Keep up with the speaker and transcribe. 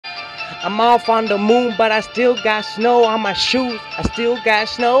I'm off on the moon, but I still got snow on my shoes. I still got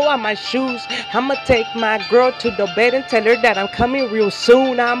snow on my shoes. I'ma take my girl to the bed and tell her that I'm coming real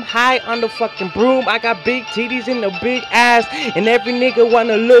soon. I'm high on the fucking broom. I got big titties and a big ass, and every nigga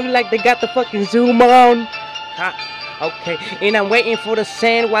wanna look like they got the fucking zoom on. Okay, and I'm waiting for the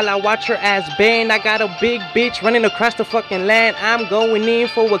sand while I watch her ass bend. I got a big bitch running across the fucking land. I'm going in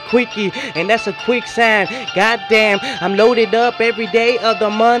for a quickie, and that's a quicksand. Goddamn, I'm loaded up every day of the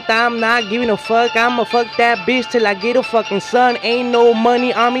month. I'm not giving a fuck. I'ma fuck that bitch till I get a fucking son. Ain't no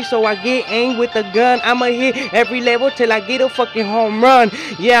money on me, so I get aimed with a gun. I'ma hit every level till I get a fucking home run.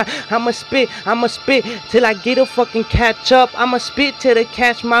 Yeah, I'ma spit till I get a fucking catch up. I'ma spit till they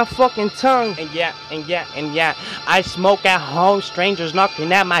catch my fucking tongue. And yeah, I smoke at home, strangers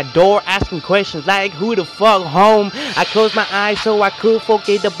knocking at my door, asking questions like who the fuck home. I close my eyes so I could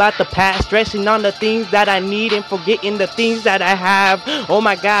forget about the past, stressing on the things that I need and forgetting the things that I have. Oh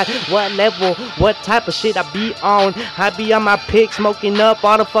my god, what level, what type of shit I be on? I be on my pick, smoking up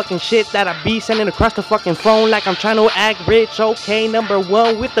all the fucking shit that I be sending across the fucking phone like I'm trying to act rich. Okay, number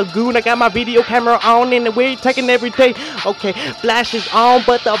one with the goon, I got my video camera on and we're taking everything. Okay, flash is on,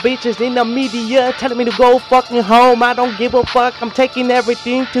 but the bitches in the media telling me to go fucking home. I don't give a fuck, I'm taking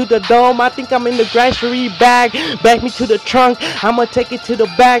everything to the dome. I think I'm in the grocery bag, back me to the trunk, I'ma take it to the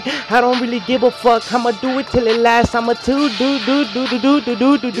back. I don't really give a fuck, I'ma do it till it lasts. I'ma do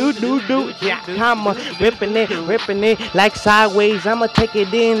yeah, I'ma ripping it like sideways. I'ma take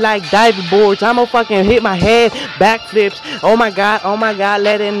it in like diving boards. I'ma fucking hit my head, backflips. Oh my god,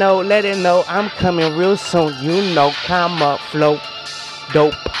 let it know, I'm coming real soon. You know, come up, float,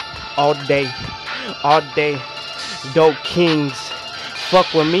 dope, all day. Dope kings,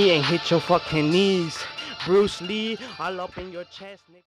 fuck with me and hit your fucking knees. Bruce Lee, all up in your chest, nigga.